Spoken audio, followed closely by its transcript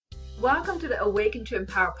Welcome to the Awaken to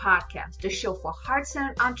Empower podcast, the show for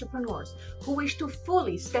heart-centered entrepreneurs who wish to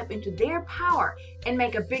fully step into their power and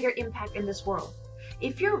make a bigger impact in this world.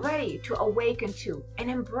 If you're ready to awaken to and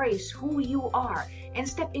embrace who you are and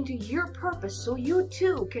step into your purpose so you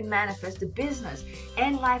too can manifest the business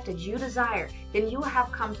and life that you desire, then you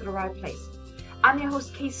have come to the right place. I'm your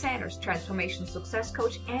host, Kay Sanders, Transformation Success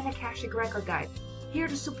Coach and Akashic Record Guide, here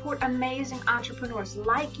to support amazing entrepreneurs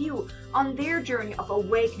like you on their journey of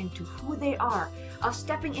awakening to who they are, of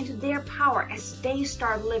stepping into their power as they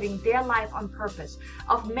start living their life on purpose,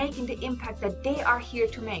 of making the impact that they are here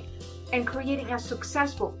to make, and creating a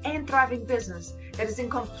successful and thriving business that is in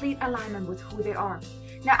complete alignment with who they are.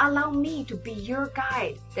 Now allow me to be your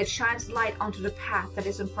guide that shines light onto the path that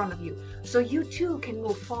is in front of you, so you too can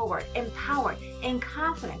move forward, empowered and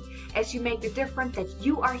confident as you make the difference that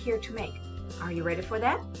you are here to make. Are you ready for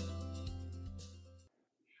that?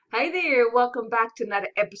 Hi there, welcome back to another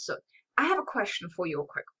episode. I have a question for you real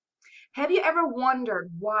quick. Have you ever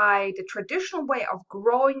wondered why the traditional way of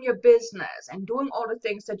growing your business and doing all the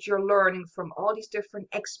things that you're learning from all these different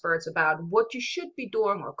experts about what you should be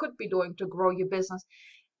doing or could be doing to grow your business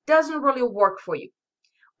doesn't really work for you?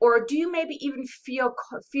 Or do you maybe even feel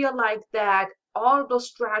like that all of those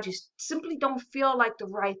strategies simply don't feel like the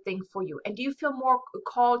right thing for you? And do you feel more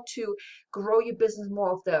called to grow your business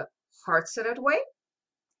more of the heart-centered way?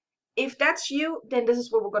 If that's you, then this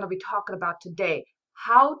is what we're going to be talking about today.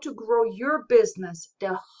 How to grow your business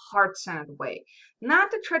the heart-centered way. Not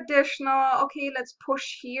the traditional, okay, let's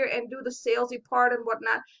push here and do the salesy part and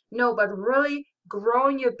whatnot. No, but really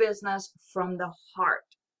growing your business from the heart.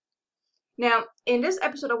 Now, in this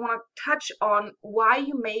episode, I want to touch on why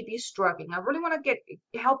you may be struggling. I really want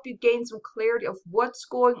to help you gain some clarity of what's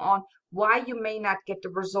going on, why you may not get the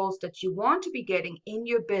results that you want to be getting in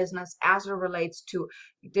your business as it relates to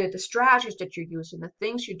the strategies that you're using, the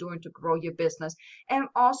things you're doing to grow your business. And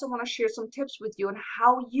I also want to share some tips with you on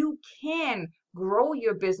how you can grow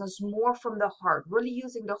your business more from the heart, really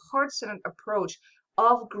using the heart-centered approach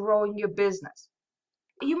of growing your business.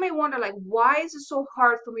 You may wonder, like, why is it so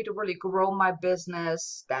hard for me to really grow my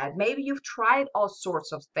business? That maybe you've tried all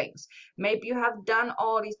sorts of things. Maybe you have done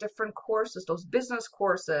all these different courses, those business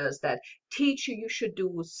courses that teach you should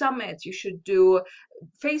do summits, you should do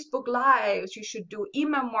Facebook Lives, you should do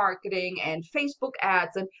email marketing and Facebook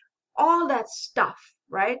ads and all that stuff,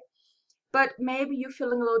 right? But maybe you're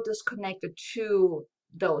feeling a little disconnected to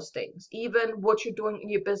those things, even what you're doing in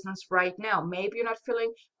your business right now. Maybe you're not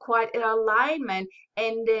feeling quite in alignment,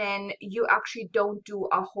 and then you actually don't do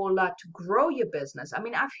a whole lot to grow your business. I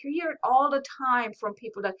mean, I've heard all the time from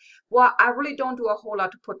people that, well, I really don't do a whole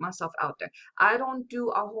lot to put myself out there. I don't do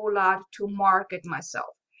a whole lot to market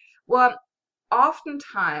myself. Well,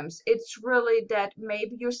 oftentimes it's really that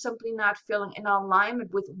maybe you're simply not feeling in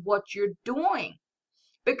alignment with what you're doing,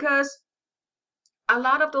 because a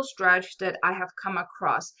lot of those strategies that I have come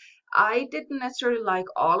across, I didn't necessarily like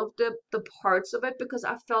all of the parts of it because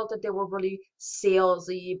I felt that they were really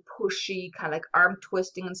salesy, pushy, kind of like arm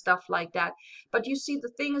twisting and stuff like that. But you see,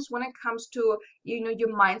 the thing is, when it comes to,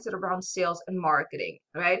 your mindset around sales and marketing,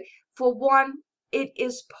 right? For one, it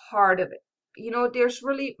is part of it. There's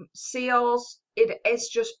really sales. It is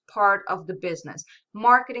just part of the business.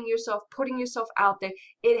 Marketing yourself, putting yourself out there,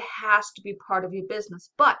 it has to be part of your business.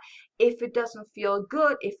 But if it doesn't feel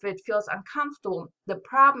good, if it feels uncomfortable, the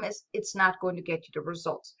problem is it's not going to get you the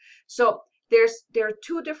results. So there are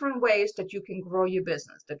two different ways that you can grow your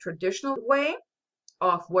business. The traditional way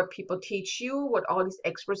of what people teach you, what all these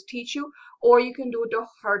experts teach you, or you can do it the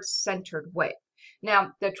heart-centered way.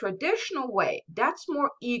 Now, the traditional way, that's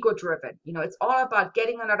more ego-driven. It's all about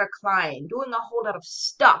getting another client, doing a whole lot of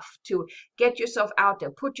stuff to get yourself out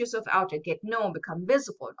there, put yourself out there, get known, become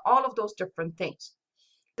visible, and all of those different things.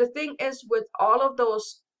 The thing is, with all of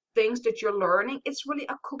those things that you're learning, it's really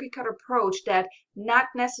a cookie-cutter approach that not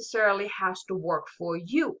necessarily has to work for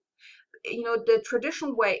you. The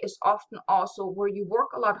traditional way is often also where you work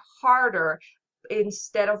a lot harder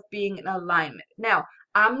instead of being in alignment. Now,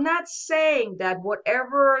 I'm not saying that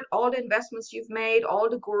whatever, all the investments you've made, all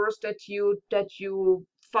the gurus that you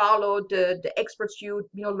follow, the experts you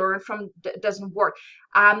learn from doesn't work.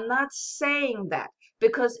 I'm not saying that,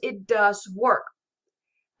 because it does work.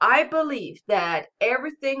 I believe that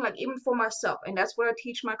everything, like even for myself, and that's what I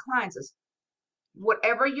teach my clients, is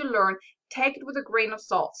whatever you learn, take it with a grain of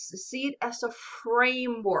salt. See it as a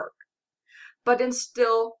framework, but then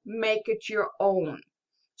still make it your own.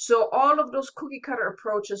 So all of those cookie cutter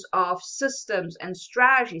approaches of systems and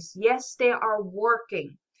strategies, yes, they are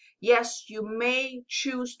working. Yes, you may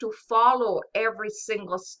choose to follow every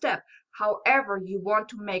single step. However, you want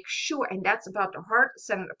to make sure, and that's about the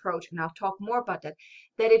heart-centered approach, and I'll talk more about that,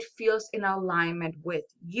 that it feels in alignment with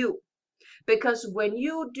you. Because when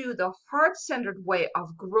you do the heart-centered way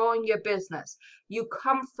of growing your business, you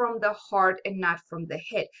come from the heart and not from the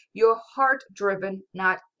head. You're heart-driven,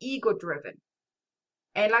 not ego-driven.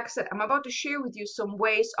 And like I said, I'm about to share with you some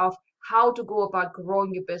ways of how to go about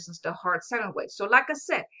growing your business the heart-centered way. So like I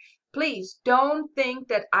said, please don't think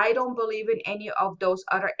that I don't believe in any of those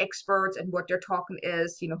other experts and what they're talking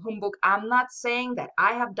is, humbug. I'm not saying that.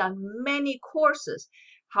 I have done many courses.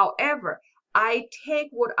 However, I take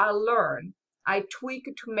what I learn, I tweak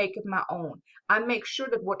it to make it my own. I make sure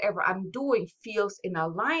that whatever I'm doing feels in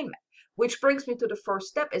alignment, which brings me to the first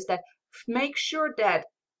step is that make sure that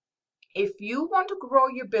if you want to grow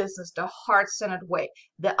your business the heart-centered way,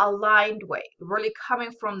 the aligned way, really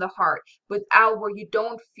coming from the heart, without where you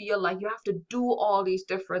don't feel like you have to do all these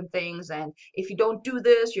different things, and if you don't do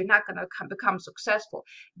this, you're not going to become successful,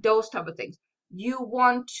 those type of things. You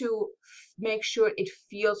want to make sure it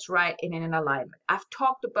feels right and in an alignment. I've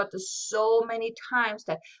talked about this so many times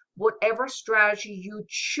that whatever strategy you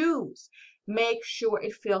choose, make sure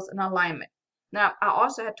it feels in alignment. Now, I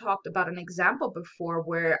also had talked about an example before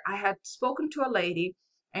where I had spoken to a lady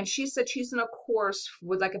and she said she's in a course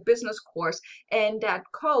with like a business course, and that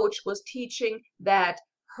coach was teaching that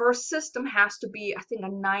her system has to be, I think, a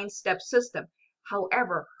 9-step system.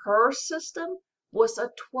 However, her system was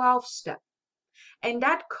a 12-step. And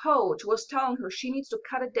that coach was telling her she needs to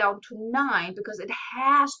cut it down to 9 because it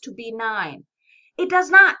has to be 9. It does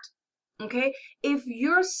not. Okay, if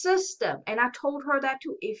your system, and I told her that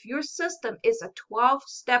too, if your system is a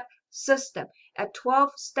 12-step system, a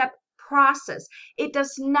 12-step process, it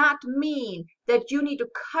does not mean that you need to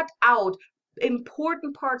cut out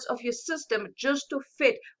important parts of your system just to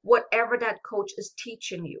fit whatever that coach is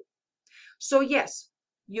teaching you. So yes,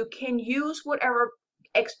 you can use whatever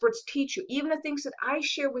experts teach you, even the things that I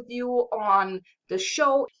share with you on the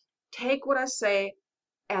show. Take what I say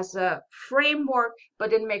as a framework,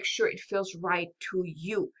 but then make sure it feels right to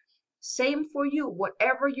you. Same for you,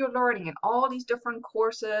 whatever you're learning in all these different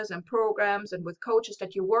courses and programs and with coaches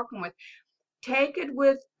that you're working with, take it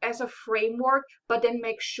with as a framework, but then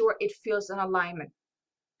make sure it feels in alignment.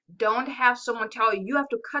 Don't have someone tell you you have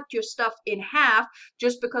to cut your stuff in half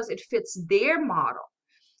just because it fits their model.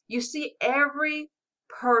 You see, every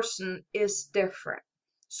person is different.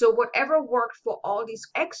 So whatever worked for all these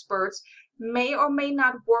experts may or may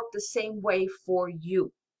not work the same way for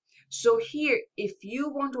you. So here, if you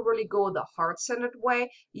want to really go the heart-centered way,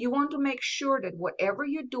 you want to make sure that whatever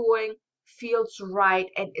you're doing feels right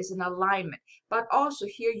and is in alignment. But also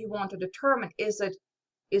here you want to determine, is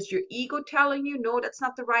your ego telling you, no, that's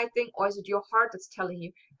not the right thing, or is it your heart that's telling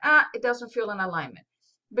you, it doesn't feel in alignment?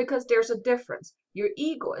 Because there's a difference. Your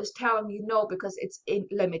ego is telling you no because it's in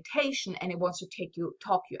limitation and it wants to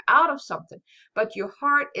talk you out of something. But your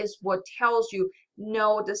heart is what tells you,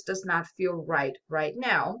 no, this does not feel right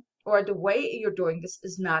now, or the way you're doing this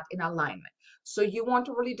is not in alignment. So you want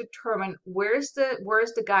to really determine where is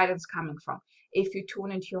the guidance coming from. If you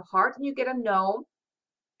tune into your heart and you get a no,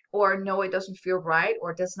 or no, it doesn't feel right,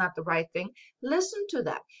 or that's not the right thing, listen to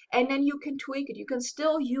that. And then you can tweak it. You can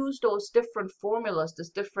still use those different formulas, those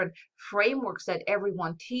different frameworks that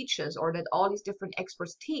everyone teaches or that all these different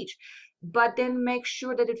experts teach, but then make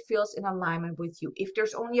sure that it feels in alignment with you. If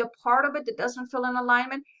there's only a part of it that doesn't feel in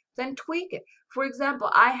alignment, then tweak it. For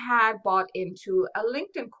example, I had bought into a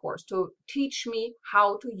LinkedIn course to teach me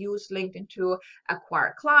how to use LinkedIn to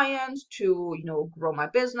acquire clients, to, grow my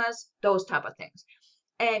business, those type of things.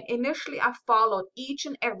 And initially, I followed each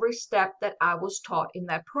and every step that I was taught in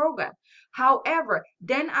that program. However,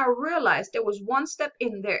 then I realized there was one step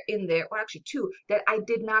in there, or actually two, that I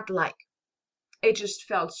did not like. It just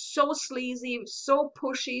felt so sleazy, so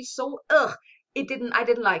pushy, so ugh. I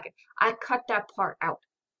didn't like it. I cut that part out.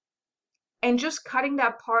 And just cutting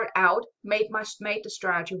that part out made the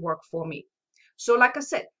strategy work for me. So like I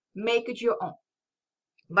said, make it your own.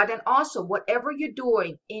 But then also, whatever you're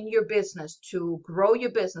doing in your business to grow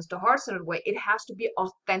your business the heart-centered way, it has to be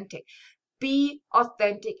authentic. Be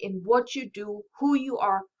authentic in what you do, who you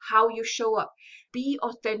are, how you show up. Be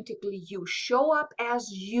authentically you. Show up as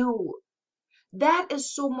you. That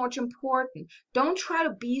is so much important. Don't try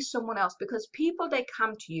to be someone else, because people, they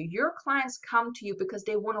come to you. Your clients come to you because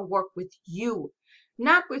they want to work with you,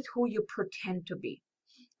 not with who you pretend to be.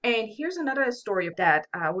 And here's another story that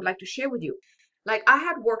I would like to share with you. Like, I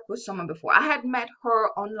had worked with someone before. I had met her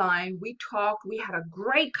online. We talked. We had a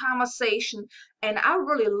great conversation. And I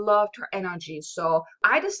really loved her energy. So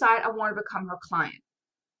I decided I wanted to become her client.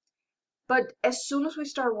 But as soon as we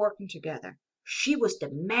started working together, She was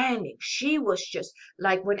demanding. She was just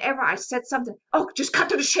like, whenever I said something, oh, just cut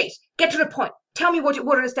to the chase, get to the point, tell me what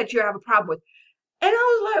it is that you have a problem with. And I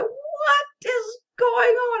was like, what is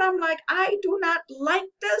going on? I'm like, I do not like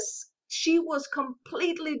this. She was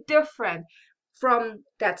completely different from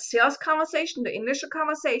that sales conversation, the initial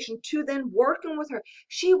conversation, to then working with her.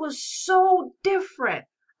 She was so different.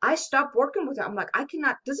 I stopped working with her. I'm like, I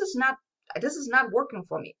cannot, this is not working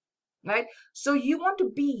for me. Right? So you want to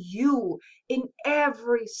be you in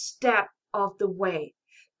every step of the way.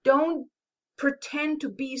 Don't pretend to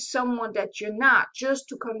be someone that you're not just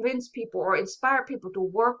to convince people or inspire people to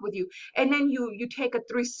work with you, and then you take a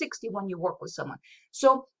 360 when you work with someone.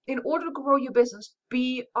 So in order to grow your business,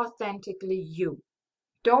 be authentically you.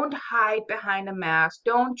 Don't hide behind a mask.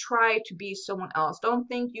 Don't try to be someone else. Don't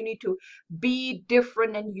think you need to be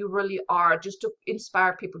different than you really are just to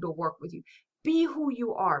inspire people to work with you. Be who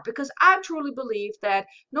you are, because I truly believe that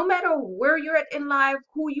no matter where you're at in life,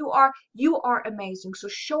 who you are amazing. So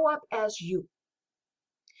show up as you.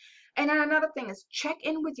 And then another thing is check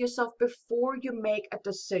in with yourself before you make a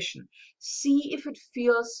decision. See if it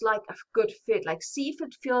feels like a good fit, like see if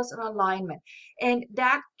it feels in alignment. And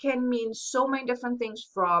that can mean so many different things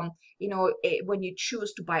from, when you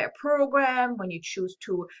choose to buy a program, when you choose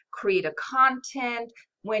to create a content,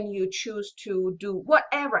 when you choose to do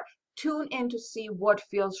whatever. Tune in to see what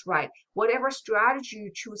feels right. Whatever strategy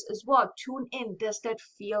you choose as well, tune in. Does that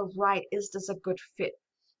feel right? Is this a good fit?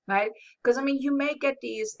 Right? Because I mean, you may get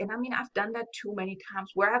these, and I mean, I've done that too many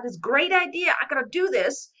times where I have this great idea, I gotta do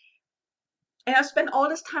this, and I spent all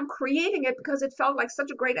this time creating it because it felt like such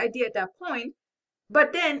a great idea at that point,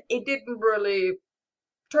 but then it didn't really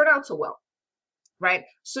turn out so well, right?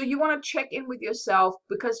 So you want to check in with yourself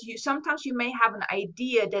because you sometimes you may have an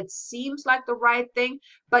idea that seems like the right thing,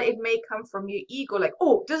 but it may come from your ego, like,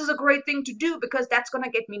 oh, this is a great thing to do because that's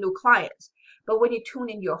gonna get me new clients. But when you tune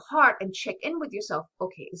in your heart and check in with yourself,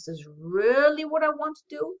 okay, is this really what I want to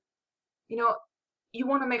do? You know, you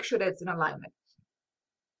want to make sure that it's in alignment.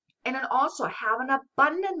 And then also have an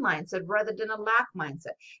abundant mindset rather than a lack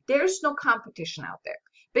mindset. There's no competition out there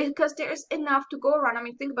because there is enough to go around. I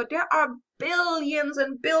mean, think about it, there are billions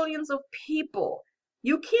and billions of people.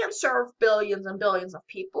 You can't serve billions and billions of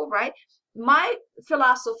people, right? My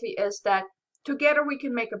philosophy is that together we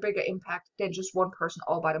can make a bigger impact than just one person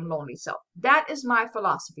all by them lonely self. That is my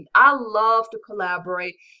philosophy. I love to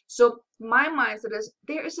collaborate. So my mindset is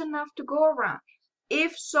there is enough to go around.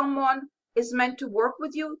 If someone is meant to work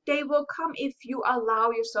with you, they will come if you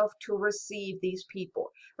allow yourself to receive these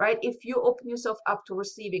people, right? If you open yourself up to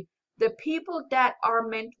receiving. The people that are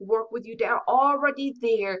meant to work with you, they are already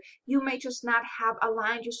there. You may just not have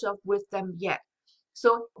aligned yourself with them yet.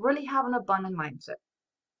 So really have an abundant mindset.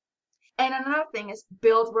 And another thing is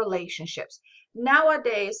build relationships.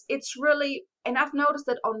 Nowadays, it's really, and I've noticed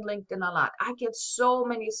that on LinkedIn a lot. I get so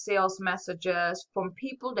many sales messages from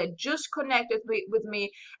people that just connected with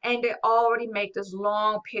me and they already make this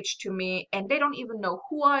long pitch to me and they don't even know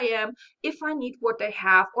who I am, if I need what they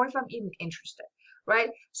have, or if I'm even interested, right?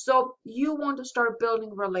 So you want to start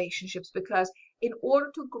building relationships because in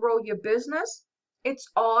order to grow your business, it's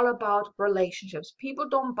all about relationships. People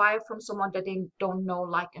don't buy from someone that they don't know,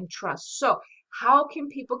 like, and trust. So, how can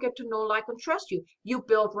people get to know, like, and trust you? You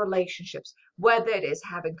build relationships, whether it is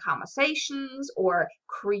having conversations or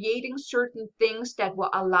creating certain things that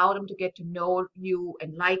will allow them to get to know you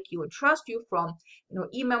and like you and trust you from,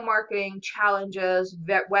 email marketing, challenges,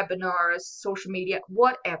 webinars, social media,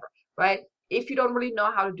 whatever, right? If you don't really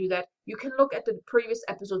know how to do that, you can look at the previous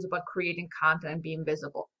episodes about creating content and being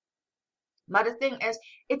visible. But the thing is,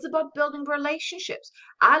 it's about building relationships.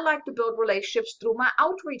 I like to build relationships through my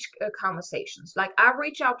outreach conversations. Like I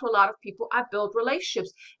reach out to a lot of people, I build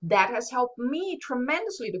relationships. That has helped me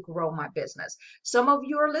tremendously to grow my business. Some of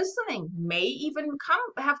you are listening may even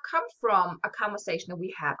have come from a conversation that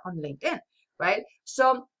we had on LinkedIn, right?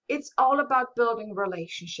 So it's all about building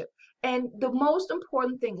relationship. And the most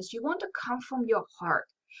important thing is you want to come from your heart.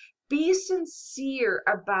 Be sincere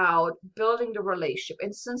about building the relationship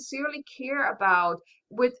and sincerely care about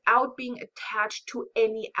without being attached to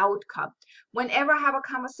any outcome. Whenever I have a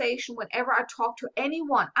conversation, whenever I talk to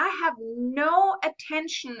anyone, I have no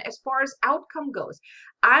attention as far as outcome goes.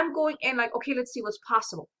 I'm going in like, okay, let's see what's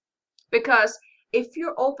possible. Because if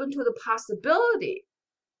you're open to the possibility,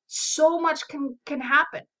 so much can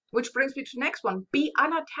happen. Which brings me to the next one. Be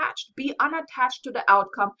unattached. Be unattached to the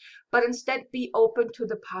outcome, but instead be open to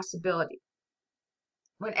the possibility.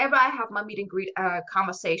 Whenever I have my meet and greet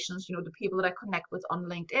conversations, the people that I connect with on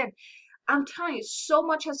LinkedIn, I'm telling you, so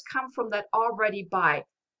much has come from that already by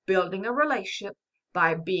building a relationship,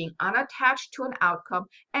 by being unattached to an outcome,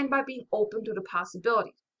 and by being open to the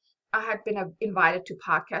possibilities. I had been invited to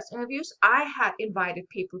podcast interviews. I had invited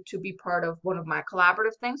people to be part of one of my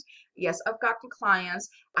collaborative things. Yes, I've gotten clients.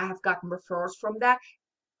 I have gotten referrals from that.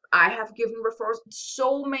 I have given referrals,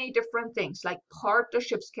 so many different things, like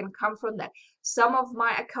partnerships can come from that. Some of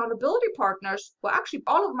my accountability partners, well, actually,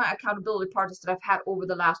 all of my accountability partners that I've had over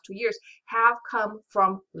the last 2 years have come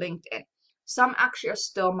from LinkedIn. Some actually are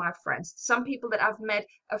still my friends. Some people that I've met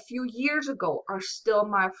a few years ago are still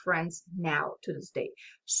my friends now to this day.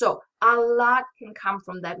 So a lot can come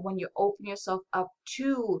from that when you open yourself up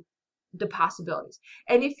to the possibilities.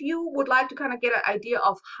 And if you would like to kind of get an idea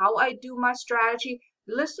of how I do my strategy,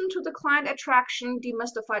 listen to the Client Attraction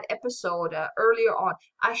Demystified episode earlier on.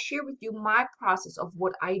 I share with you my process of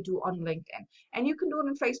what I do on LinkedIn. And you can do it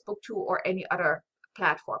on Facebook too, or any other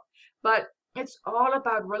platform. But it's all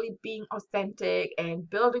about really being authentic and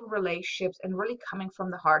building relationships and really coming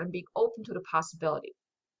from the heart and being open to the possibility.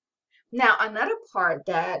 Now, another part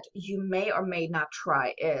that you may or may not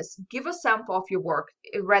try is give a sample of your work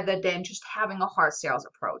rather than just having a hard sales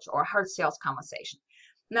approach or a hard sales conversation.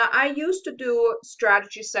 Now, I used to do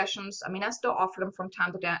strategy sessions. I mean, I still offer them from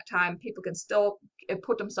time to time. People can still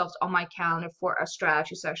put themselves on my calendar for a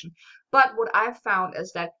strategy session. But what I've found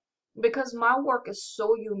is that because my work is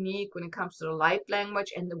so unique when it comes to the light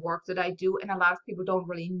language and the work that I do, and a lot of people don't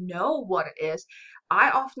really know what it is, I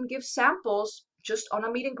often give samples just on a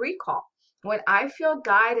meet and greet call. When I feel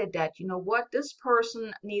guided that, you know what, this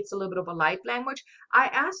person needs a little bit of a light language, I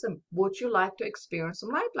ask them, would you like to experience some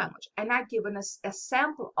light language? And I give them a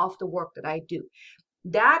sample of the work that I do.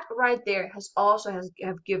 That right there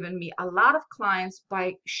have given me a lot of clients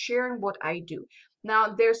by sharing what I do.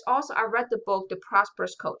 Now, there's also, I read the book, The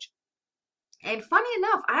Prosperous Coach. And funny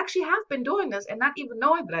enough, I actually have been doing this and not even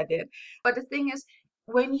knowing that I did. But the thing is,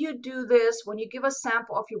 when you do this, when you give a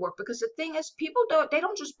sample of your work, because the thing is, people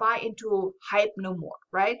don't just buy into hype no more,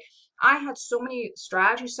 right? I had so many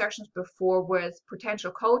strategy sessions before with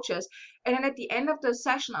potential coaches, and then at the end of the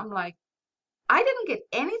session, I'm like, I didn't get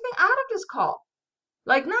anything out of this call,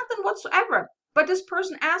 like nothing whatsoever. But this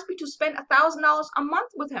person asked me to spend $1,000 a month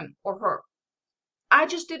with him or her. I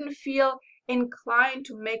just didn't feel inclined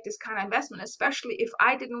to make this kind of investment, especially if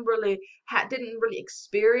I didn't really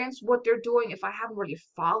experience what they're doing, if I haven't really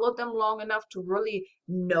followed them long enough to really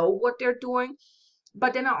know what they're doing.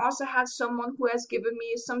 But then I also had someone who has given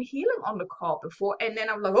me some healing on the call before, and then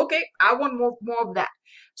I'm like, okay, I want more of that.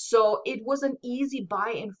 So it was an easy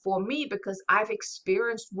buy-in for me because I've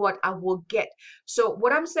experienced what I will get. So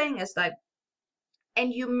what I'm saying is that,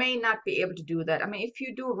 and you may not be able to do that. I mean, if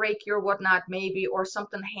you do Reiki or whatnot, maybe, or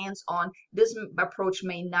something hands-on, this approach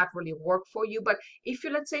may not really work for you. But if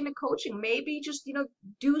you're, let's say, in the coaching, maybe just,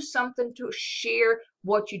 do something to share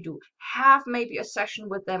what you do. Have maybe a session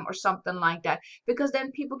with them or something like that, because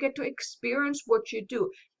then people get to experience what you do.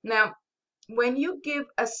 Now, when you give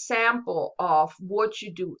a sample of what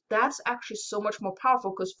you do, that's actually so much more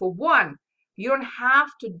powerful because, for one, you don't have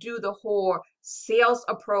to do the whole sales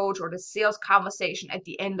approach or the sales conversation at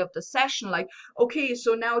the end of the session. Like, okay,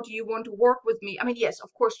 so now do you want to work with me? I mean, yes,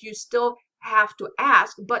 of course, you still have to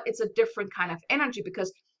ask, but it's a different kind of energy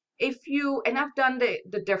because and I've done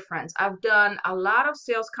the difference. I've done a lot of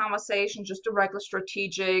sales conversation, just a regular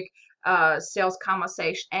strategic sales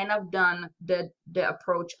conversation, and I've done the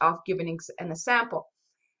approach of giving an example.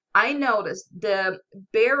 I noticed the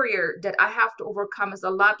barrier that I have to overcome is a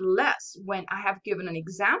lot less when I have given an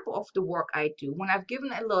example of the work I do, when I've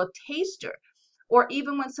given a little taster, or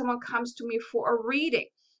even when someone comes to me for a reading.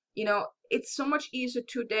 It's so much easier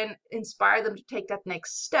to then inspire them to take that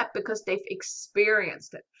next step because they've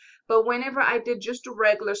experienced it. But whenever I did just a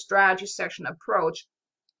regular strategy session approach,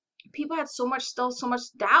 people had so much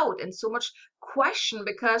doubt and so much question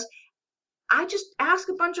because I just ask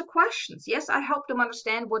a bunch of questions. Yes, I help them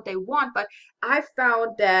understand what they want, but I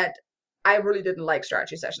found that I really didn't like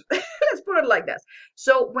strategy sessions. Let's put it like this.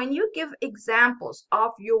 So when you give examples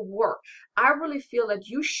of your work, I really feel that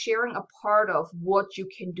you sharing a part of what you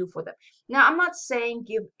can do for them. Now, I'm not saying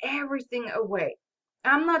give everything away.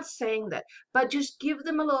 I'm not saying that, but just give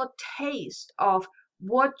them a little taste of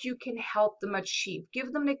what you can help them achieve.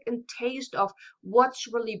 Give them a taste of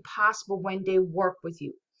what's really possible when they work with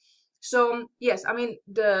you. So yes, I mean,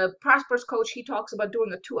 the Prosperous Coach, he talks about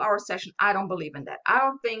doing a 2-hour session. I don't believe in that. I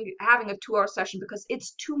don't think having a 2-hour session, because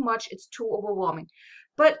it's too much, it's too overwhelming.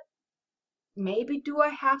 But maybe do a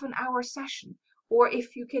half an hour session. Or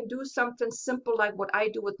if you can do something simple like what I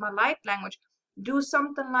do with my light language, do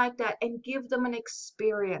something like that and give them an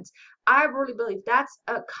experience. I really believe that's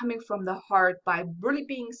coming from the heart by really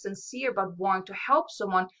being sincere about wanting to help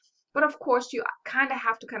someone. But of course, you kind of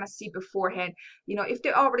have to kind of see beforehand, if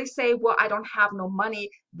they already say, well, I don't have no money,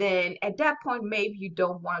 then at that point, maybe you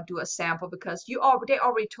don't want to do a sample because they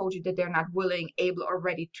already told you that they're not willing, able, or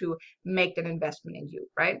ready to make that investment in you,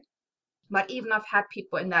 right? But even I've had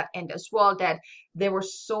people in that end as well that they were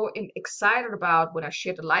so excited about when I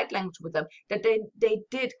shared the light language with them that they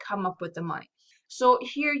did come up with the money. So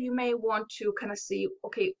here you may want to kind of see,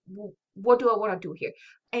 okay, what do I want to do here?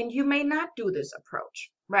 And you may not do this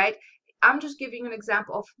approach, right? I'm just giving you an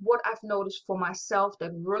example of what I've noticed for myself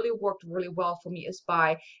that really worked really well for me is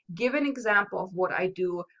by giving an example of what I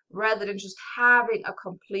do rather than just having a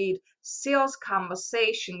complete sales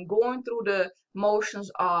conversation, going through the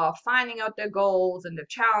motions of finding out their goals and their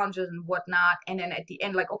challenges and whatnot. And then at the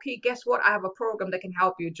end, like, okay, guess what? I have a program that can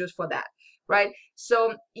help you just for that, right?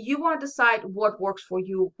 So you want to decide what works for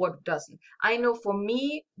you, what doesn't. I know for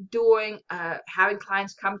me, doing having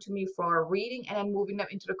clients come to me for a reading and then moving them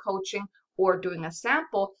into the coaching or doing a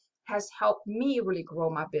sample has helped me really grow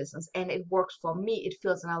my business, and it works for me. It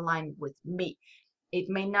feels in alignment with me. It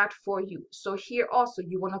may not for you. So here also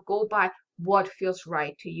you want to go by what feels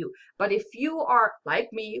right to you. But if you are like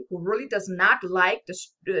me, who really does not like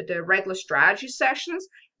the regular strategy sessions,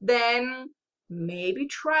 then maybe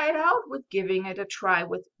try it out with giving it a try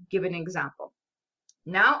with giving an example.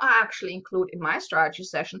 Now I actually include in my strategy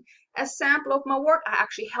session a sample of my work. I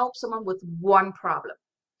actually help someone with one problem.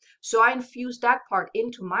 So I infuse that part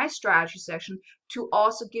into my strategy session to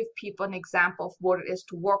also give people an example of what it is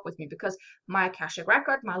to work with me, because my Akashic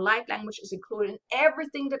record, my light language is included in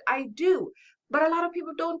everything that I do. But a lot of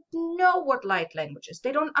people don't know what light language is.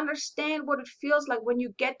 They don't understand what it feels like when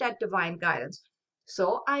you get that divine guidance.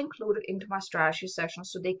 So I include it into my strategy session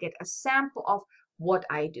so they get a sample of what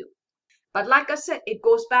I do. But like I said, it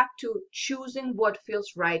goes back to choosing what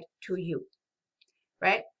feels right to you,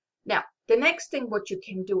 right? Now, the next thing what you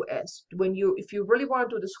can do is if you really want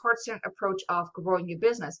to do this heart-centered approach of growing your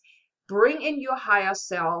business, bring in your higher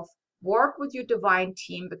self, work with your divine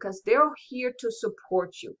team because they're here to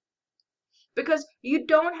support you. Because you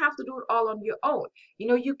don't have to do it all on your own.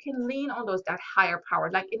 You can lean on that higher power.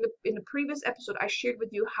 Like in the previous episode, I shared with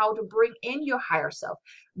you how to bring in your higher self.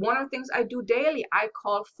 One of the things I do daily, I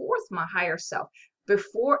call forth my higher self.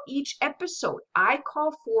 Before each episode, I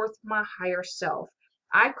call forth my higher self.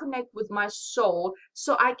 I connect with my soul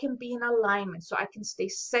so I can be in alignment, so I can stay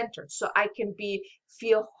centered, so I can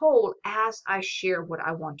feel whole as I share what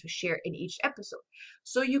I want to share in each episode.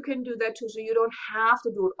 So you can do that too, so you don't have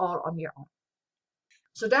to do it all on your own.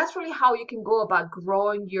 So that's really how you can go about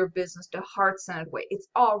growing your business the heart-centered way. It's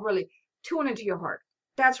all really tune into your heart.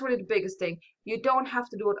 That's really the biggest thing. You don't have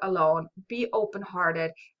to do it alone. Be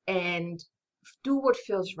open-hearted and do what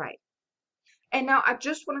feels right. And now I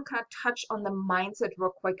just want to kind of touch on the mindset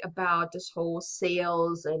real quick about this whole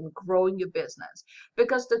sales and growing your business.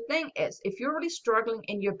 Because the thing is, if you're really struggling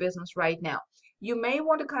in your business right now, you may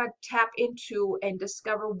want to kind of tap into and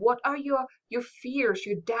discover what are your fears,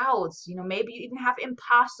 your doubts. Maybe you even have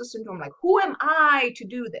imposter syndrome, like who am I to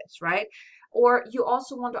do this, right? Or you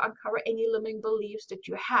also want to uncover any limiting beliefs that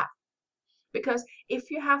you have. Because if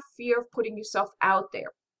you have fear of putting yourself out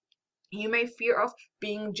there, you may fear of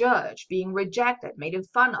being judged, being rejected, made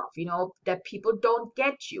fun of, that people don't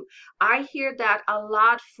get you. I hear that a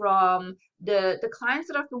lot from the clients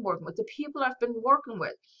that I've been working with, the people I've been working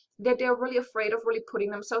with, that they're really afraid of really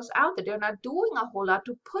putting themselves out there. They're not doing a whole lot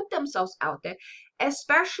to put themselves out there,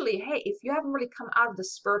 especially, hey, if you haven't really come out of the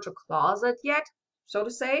spiritual closet yet, so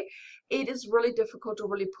to say, it is really difficult to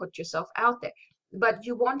really put yourself out there. But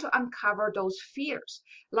you want to uncover those fears.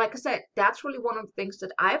 Like I said, that's really one of the things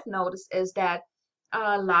that I've noticed is that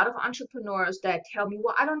a lot of entrepreneurs that tell me,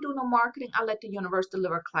 well, I don't do no marketing, I let the universe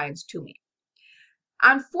deliver clients to me.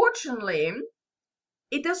 Unfortunately,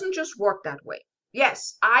 it doesn't just work that way.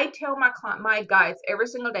 Yes, I tell my guides every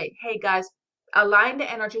single day, hey guys, align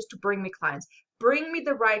the energies to bring me clients. Bring me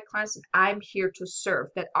the right clients that I'm here to serve,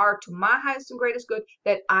 that are to my highest and greatest good,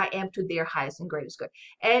 that I am to their highest and greatest good.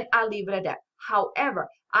 And I leave it at that. However,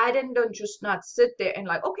 I then don't just not sit there and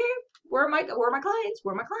like, okay, where are my clients?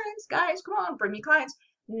 Where are my clients? Guys, come on, bring me clients.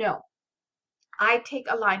 No. I take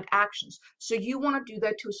aligned actions. So you want to do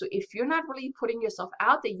that too. So if you're not really putting yourself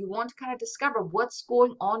out there, you want to kind of discover what's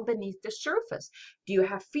going on beneath the surface. Do you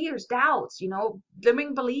have fears, doubts,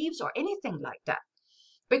 limiting beliefs or anything like that?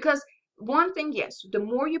 Because one thing, yes, the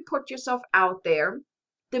more you put yourself out there,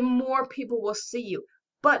 the more people will see you.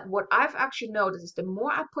 But what I've actually noticed is the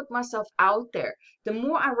more I put myself out there, the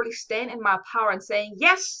more I really stand in my power and saying,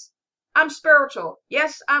 yes, I'm spiritual.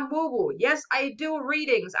 Yes, I'm woo-woo. Yes, I do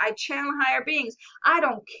readings. I channel higher beings. I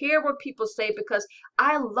don't care what people say because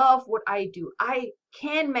I love what I do. I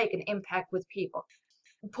can make an impact with people.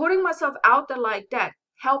 Putting myself out there like that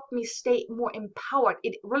helped me stay more empowered.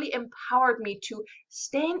 It really empowered me to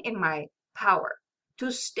stand in my power,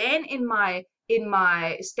 to stand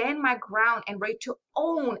stand my ground and ready to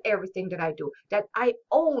own everything that I do, that I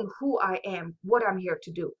own who I am, what I'm here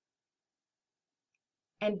to do.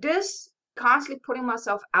 And this constantly putting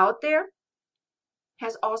myself out there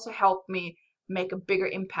has also helped me make a bigger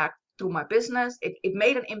impact through my business. It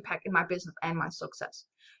made an impact in my business and my success.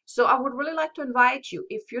 So I would really like to invite you,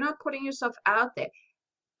 if you're not putting yourself out there,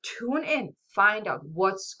 tune in, find out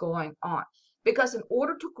what's going on. Because in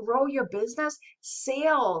order to grow your business,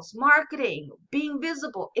 sales, marketing, being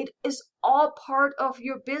visible, it is all part of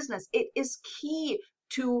your business. It is key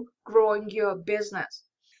to growing your business.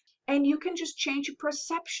 And you can just change your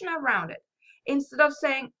perception around it. Instead of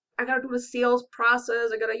saying, I gotta do the sales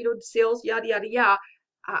process, I gotta, sales, yada, yada, yada.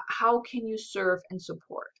 How can you serve and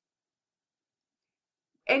support?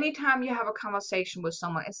 Anytime you have a conversation with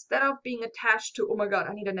someone, instead of being attached to, oh my God,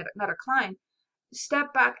 I need another client,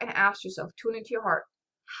 step back and ask yourself, tune into your heart,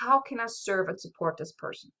 how can I serve and support this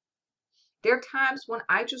person? There are times when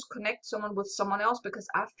I just connect someone with someone else because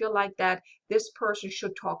I feel like that this person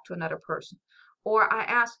should talk to another person. Or I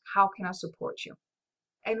ask, how can I support you?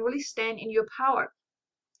 And really stand in your power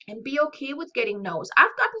and be okay with getting no's.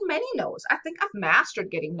 I've gotten many no's. I think I've mastered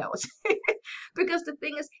getting no's. Because the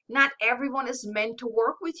thing is, not everyone is meant to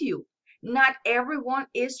work with you. Not everyone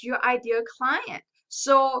is your ideal client.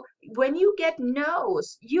 So when you get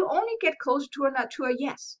no's, you only get closer to a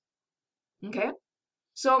yes. Okay?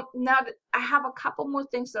 So now that I have a couple more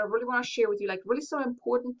things that I really want to share with you, like really some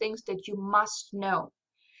important things that you must know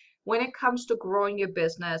when it comes to growing your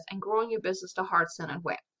business and growing your business the heart-centered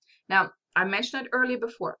way. Now, I mentioned it earlier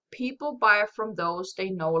before. People buy from those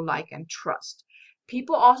they know, like, and trust.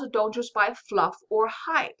 People also don't just buy fluff or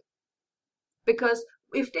hype. Because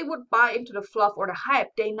if they would buy into the fluff or the hype,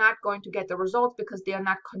 they're not going to get the results because they are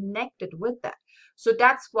not connected with that. So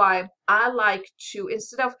that's why I like to,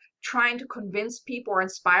 instead of trying to convince people or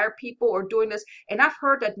inspire people or doing this, and I've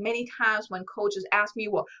heard that many times when coaches ask me,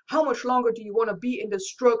 well, how much longer do you want to be in this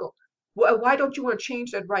struggle? Why don't you want to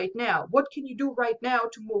change that right now? What can you do right now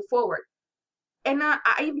to move forward? And I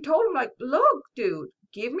even told him, like, look, dude,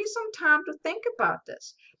 give me some time to think about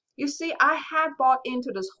this. You see, I had bought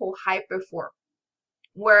into this whole hype before,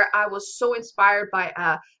 where I was so inspired by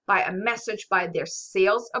a message, by their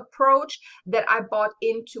sales approach, that I bought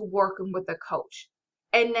into working with a coach.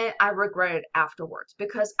 And then I regretted afterwards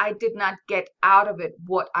because I did not get out of it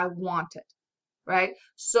what I wanted, right?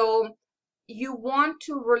 So you want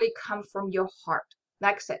to really come from your heart.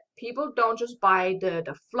 Like I said, people don't just buy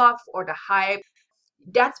the fluff or the hype.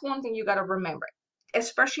 That's one thing you got to remember,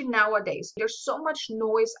 especially nowadays. There's so much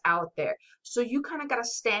noise out there. So you kind of got to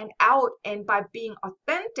stand out, and by being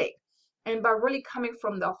authentic and by really coming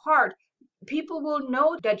from the heart, people will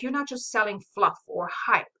know that you're not just selling fluff or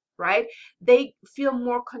hype, right? They feel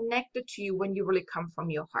more connected to you when you really come from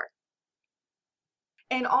your heart.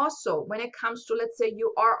 And also, when it comes to, let's say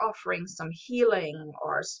you are offering some healing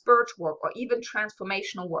or spiritual work or even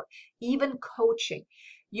transformational work, even coaching,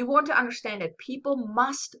 you want to understand that people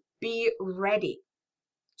must be ready.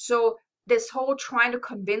 So this whole trying to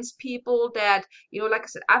convince people that, like I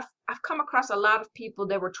said, I've come across a lot of people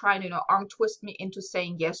that were trying to, arm twist me into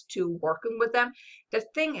saying yes to working with them. The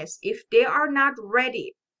thing is, if they are not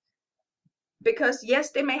ready, because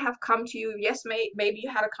yes, they may have come to you, yes, maybe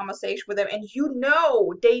you had a conversation with them and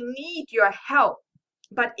they need your help,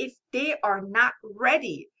 but if they are not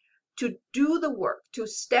ready to do the work, to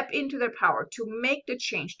step into their power, to make the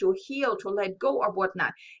change, to heal, to let go or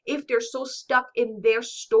whatnot, if they're so stuck in their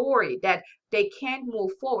story that they can't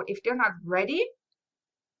move forward, if they're not ready,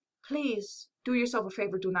 please do yourself a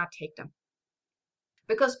favor, do not take them.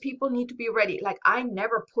 Because people need to be ready. Like, I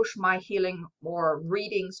never push my healing or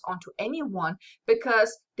readings onto anyone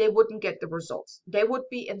because they wouldn't get the results. They would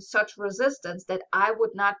be in such resistance that I would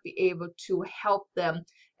not be able to help them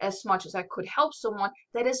as much as I could help someone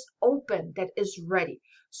that is open, that is ready.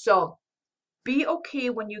 So be okay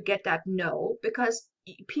when you get that no, because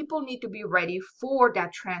people need to be ready for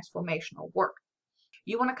that transformational work.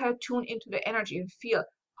 You want to kind of tune into the energy and feel,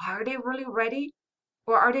 are they really ready?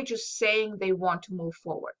 Or are they just saying they want to move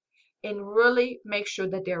forward? And really make sure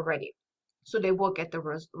that they're ready so they will get the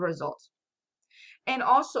results. And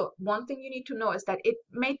also, one thing you need to know is that it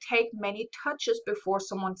may take many touches before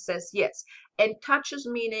someone says yes. And touches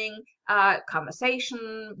meaning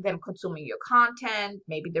conversation, them consuming your content,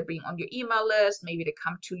 maybe they're being on your email list, maybe they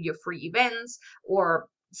come to your free events or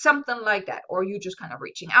something like that, or you just kind of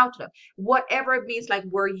reaching out to them. Whatever it means, like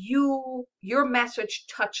where your message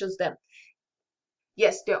touches them.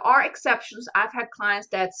 Yes, there are exceptions. I've had clients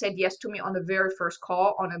that said yes to me on the very first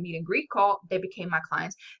call, on a meet and greet call. They became my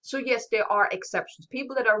clients. So yes, there are exceptions.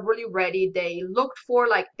 People that are really ready, they looked for,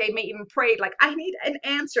 like, they may even prayed, like, I need an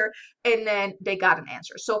answer, and then they got an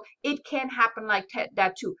answer. So it can happen like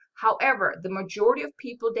that too. However, the majority of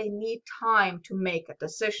people, they need time to make a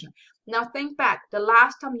decision. Now think back, the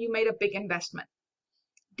last time you made a big investment,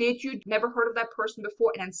 did you never heard of that person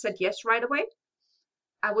before and then said yes right away?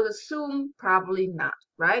 I would assume probably not,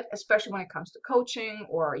 right? Especially when it comes to coaching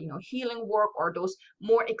or, healing work or those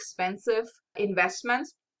more expensive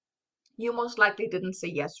investments. You most likely didn't say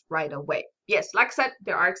yes right away. Yes, like I said,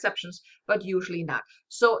 there are exceptions, but usually not.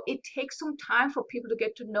 So it takes some time for people to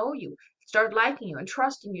get to know you, start liking you and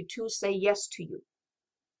trusting you to say yes to you.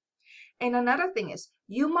 And another thing is,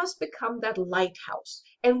 you must become that lighthouse.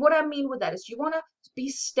 And what I mean with that is you want to be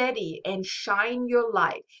steady and shine your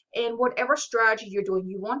light. And whatever strategy you're doing,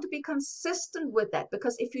 you want to be consistent with that.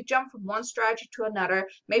 Because if you jump from one strategy to another,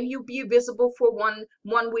 maybe you be visible for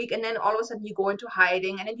one week and then all of a sudden you go into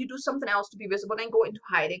hiding and then you do something else to be visible, then go into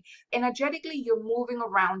hiding. Energetically, you're moving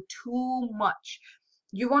around too much.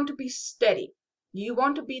 You want to be steady. You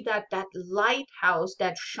want to be that lighthouse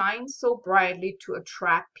that shines so brightly to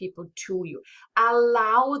attract people to you.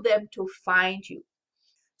 Allow them to find you.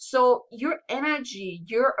 So your energy,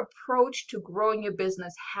 your approach to growing your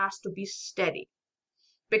business has to be steady.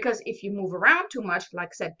 Because if you move around too much, like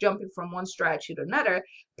I said, jumping from one strategy to another,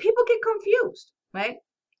 people get confused, right?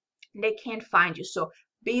 They can't find you. So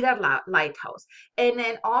be that lighthouse. And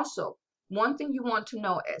then also, one thing you want to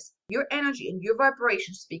know is your energy and your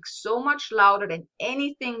vibration speaks so much louder than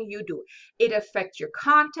anything you do. It affects your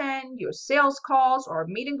content, your sales calls or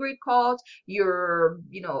meet and greet calls, your,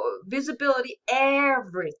 visibility,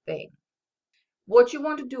 everything. What you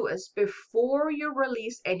want to do is before you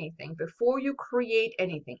release anything, before you create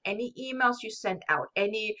anything, any emails you send out,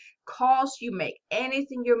 any calls you make,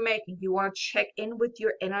 anything you're making, you want to check in with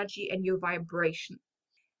your energy and your vibration.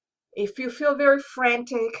 If you feel very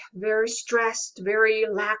frantic, very stressed, very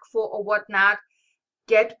lackful or whatnot,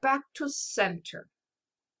 get back to center.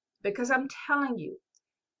 Because I'm telling you,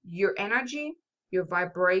 your energy, your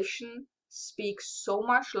vibration speaks so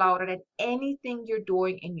much louder than anything you're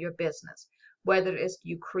doing in your business. Whether it is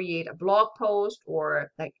you create a blog post or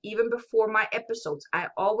like even before my episodes, I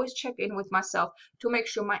always check in with myself to make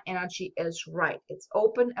sure my energy is right. It's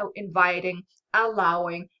open, inviting,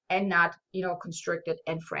 allowing, and not, constricted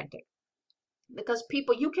and frantic. Because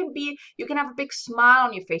people, you can have a big smile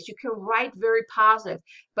on your face, you can write very positive,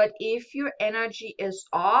 but if your energy is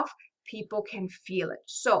off, people can feel it.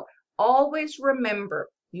 So always remember,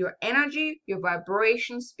 your energy, your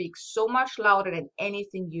vibration speaks so much louder than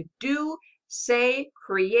anything you do, say,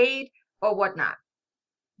 create, or whatnot.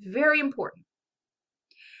 Very important.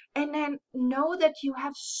 And then know that you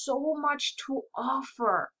have so much to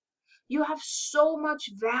offer. You have so much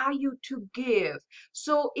value to give.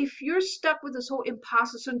 So if you're stuck with this whole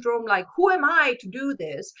imposter syndrome, like, who am I to do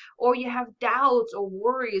this? Or you have doubts or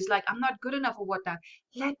worries, like, I'm not good enough or whatnot,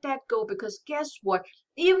 let that go. Because guess what?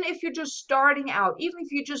 Even if you're just starting out, even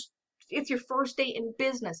if it's your first day in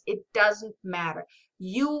business, it doesn't matter.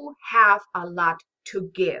 You have a lot to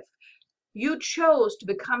give. You chose to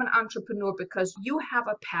become an entrepreneur because you have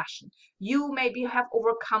a passion. You maybe have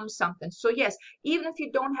overcome something. So yes, even if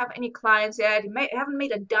you don't have any clients yet, you haven't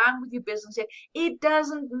made a dime with your business yet, it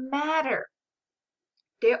doesn't matter.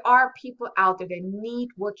 There are people out there that need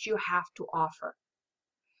what you have to offer.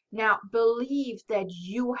 Now, believe that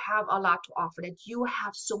you have a lot to offer, that you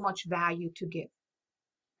have so much value to give.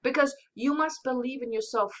 Because you must believe in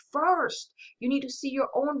yourself first. You need to see your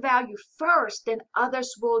own value first, then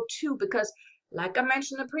others will too. Because, like I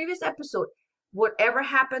mentioned in the previous episode, whatever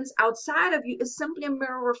happens outside of you is simply a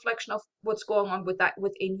mirror reflection of what's going on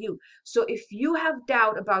within you. So if you have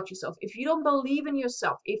doubt about yourself, if you don't believe in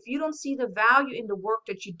yourself, if you don't see the value in the work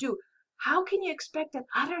that you do, how can you expect that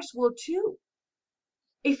others will too?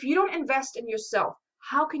 If you don't invest in yourself,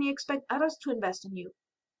 how can you expect others to invest in you?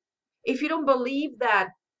 If you don't believe that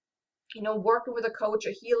working with a coach,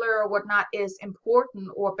 a healer, or whatnot is important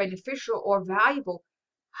or beneficial or valuable,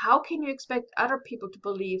 how can you expect other people to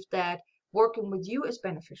believe that working with you is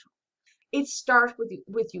beneficial? It starts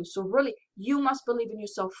with you. So really, you must believe in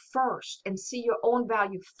yourself first and see your own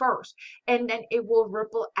value first, and then it will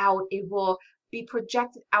ripple out. It will be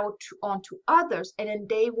projected out onto others, and then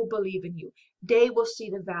they will believe in you. They will see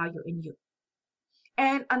the value in you.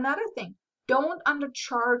 And another thing, don't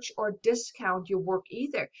undercharge or discount your work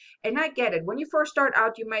either. And I get it. When you first start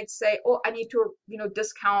out, you might say, oh, I need to,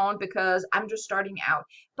 discount because I'm just starting out.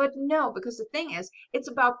 But no, because the thing is, it's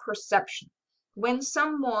about perception. When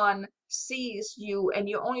someone sees you and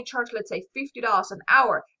you only charge, let's say, $50 an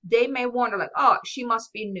hour, they may wonder like, oh, she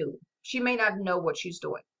must be new. She may not know what she's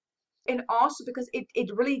doing. And also because it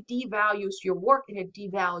really devalues your work and it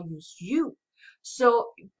devalues you. So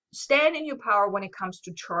stand in your power when it comes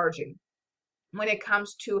to charging, when it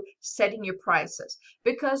comes to setting your prices,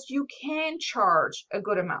 because you can charge a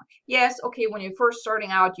good amount. Yes, okay, when you're first starting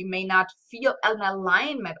out, you may not feel an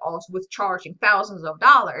alignment also with charging thousands of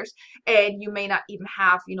dollars, and you may not even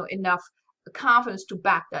have, enough confidence to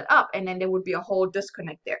back that up, and then there would be a whole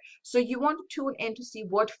disconnect there. So you want to tune in to see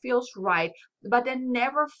what feels right, but then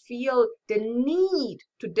never feel the need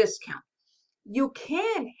to discount. You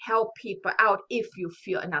can help people out if you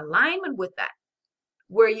feel an alignment with that,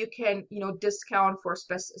 where you can, discount for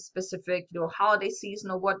a specific, holiday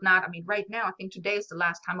season or whatnot. I mean, right now, I think today is the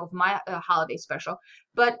last time of my holiday special,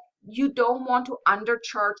 but you don't want to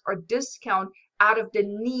undercharge or discount out of the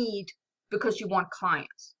need because you want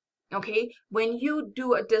clients. Okay, when you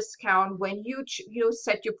do a discount, when you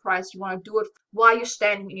set your price, you want to do it while you're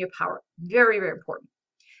standing in your power. Very, very important.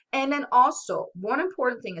 And then also, one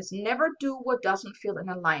important thing is never do what doesn't feel in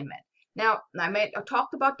alignment. Now, I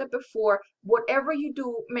talked about that before. Whatever you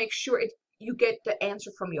do, make sure you get the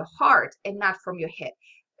answer from your heart and not from your head.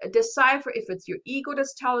 Decipher if it's your ego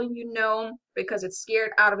that's telling you no because it's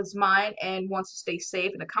scared out of its mind and wants to stay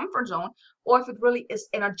safe in a comfort zone, or if it really is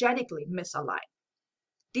energetically misaligned.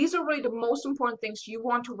 These are really the most important things you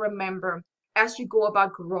want to remember as you go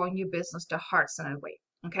about growing your business the heart-centered way,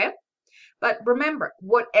 okay? But remember,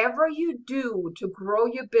 whatever you do to grow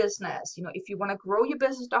your business, if you want to grow your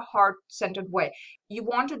business the heart-centered way, you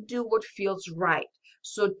want to do what feels right.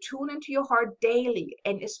 So tune into your heart daily,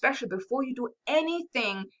 and especially before you do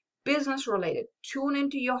anything business related, tune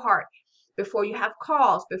into your heart. Before you have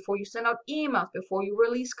calls, before you send out emails, before you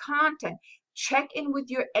release content, check in with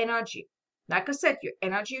your energy. Like I said, your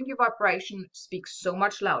energy and your vibration speaks so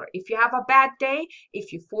much louder. If you have a bad day,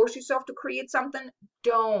 if you force yourself to create something,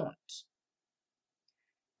 don't.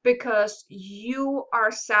 Because you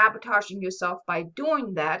are sabotaging yourself by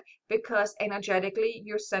doing that, because energetically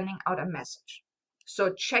you're sending out a message.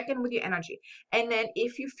 So check in with your energy. And then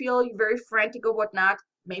if you feel very frantic or whatnot,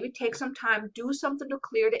 maybe take some time, do something to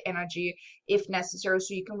clear the energy if necessary,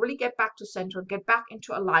 so you can really get back to center, get back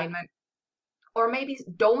into alignment. Or maybe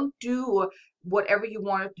don't do whatever you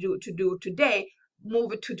wanted to do today,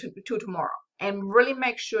 move it to tomorrow. And really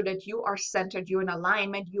make sure that you are centered, you're in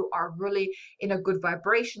alignment, you are really in a good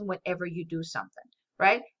vibration whenever you do something,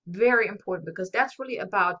 right? Very important, because that's really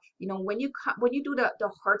about, when you do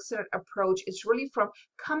the heart-centered approach, it's really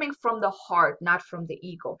coming from the heart, not from the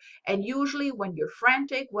ego. And usually when you're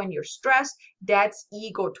frantic, when you're stressed, that's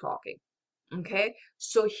ego talking. Okay,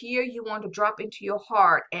 so here you want to drop into your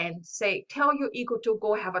heart and tell your ego to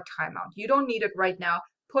go have a timeout. You don't need it right now.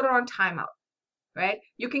 Put it on timeout, right?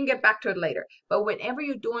 You can get back to it later. But whenever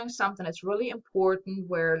you're doing something that's really important,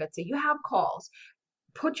 where let's say you have calls,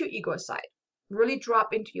 put your ego aside. Really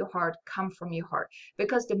drop into your heart, come from your heart.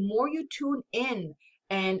 Because the more you tune in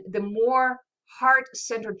and the more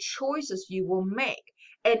heart-centered choices you will make,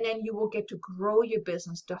 and then you will get to grow your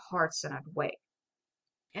business the heart-centered way.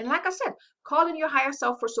 And like I said, call in your higher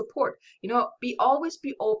self for support. Always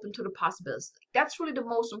be open to the possibilities. That's really the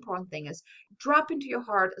most important thing, is drop into your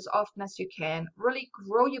heart as often as you can. Really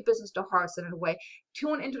grow your business the heart-centered way.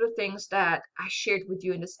 Tune into the things that I shared with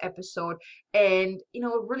you in this episode, and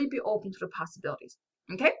really be open to the possibilities.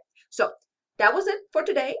 Okay, so that was it for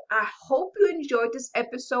today. I hope you enjoyed this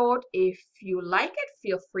episode. If you like it,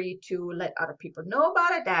 feel free to let other people know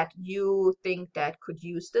about it that you think that could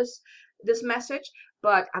use this message.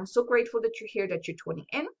 But I'm so grateful that you're here, that you're tuning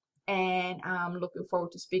in, and I'm looking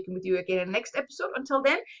forward to speaking with you again in the next episode. Until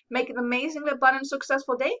then, make an amazingly abundant,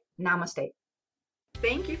 successful day. Namaste.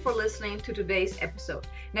 Thank you for listening to today's episode.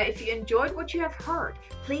 Now, if you enjoyed what you have heard,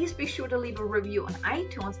 please be sure to leave a review on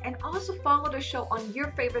iTunes, and also follow the show on your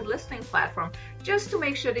favorite listening platform, just to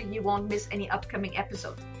make sure that you won't miss any upcoming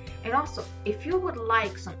episodes. And also, if you would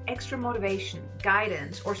like some extra motivation,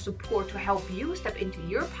 guidance, or support to help you step into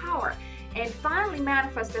your power and finally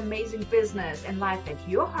manifest the amazing business and life that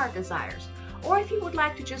your heart desires, or if you would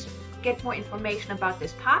like to just get more information about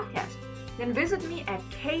this podcast, then visit me at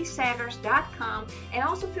kaysanders.com, and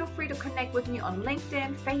also feel free to connect with me on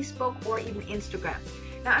LinkedIn, Facebook, or even Instagram.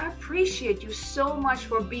 Now, I appreciate you so much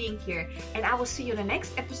for being here, and I will see you in the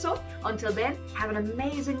next episode. Until then, have an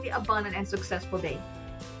amazingly abundant and successful day.